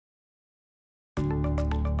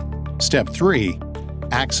Step 3.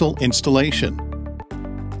 Axle installation.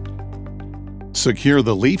 Secure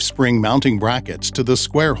the leaf spring mounting brackets to the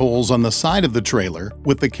square holes on the side of the trailer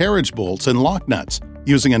with the carriage bolts and lock nuts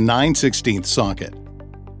using a 9/16 socket.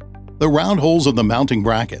 The round holes of the mounting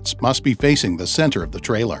brackets must be facing the center of the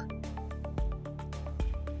trailer.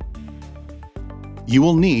 You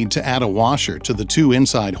will need to add a washer to the 2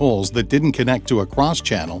 inside holes that didn't connect to a cross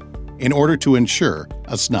channel in order to ensure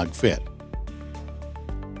a snug fit.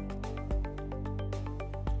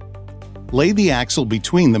 Lay the axle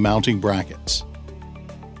between the mounting brackets.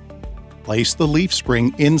 Place the leaf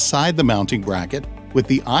spring inside the mounting bracket with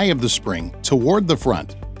the eye of the spring toward the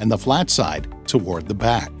front and the flat side toward the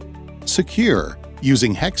back. Secure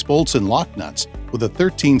using hex bolts and lock nuts with a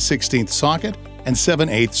 13/16 socket and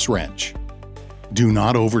 7/8 wrench. Do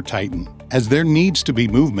not over-tighten, as there needs to be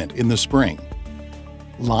movement in the spring.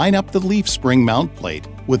 Line up the leaf spring mount plate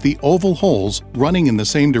with the oval holes running in the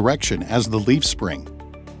same direction as the leaf spring.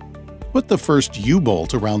 Put the first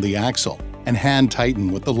U-bolt around the axle and hand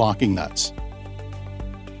tighten with the locking nuts.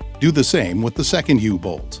 Do the same with the second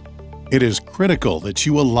U-bolt. It is critical that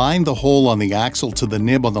you align the hole on the axle to the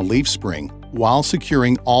nib on the leaf spring while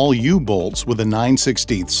securing all U-bolts with a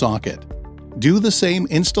 9/16 socket. Do the same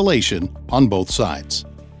installation on both sides.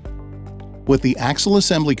 With the axle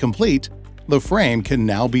assembly complete, the frame can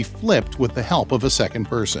now be flipped with the help of a second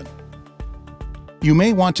person. You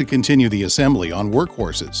may want to continue the assembly on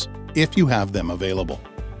workhorses if you have them available.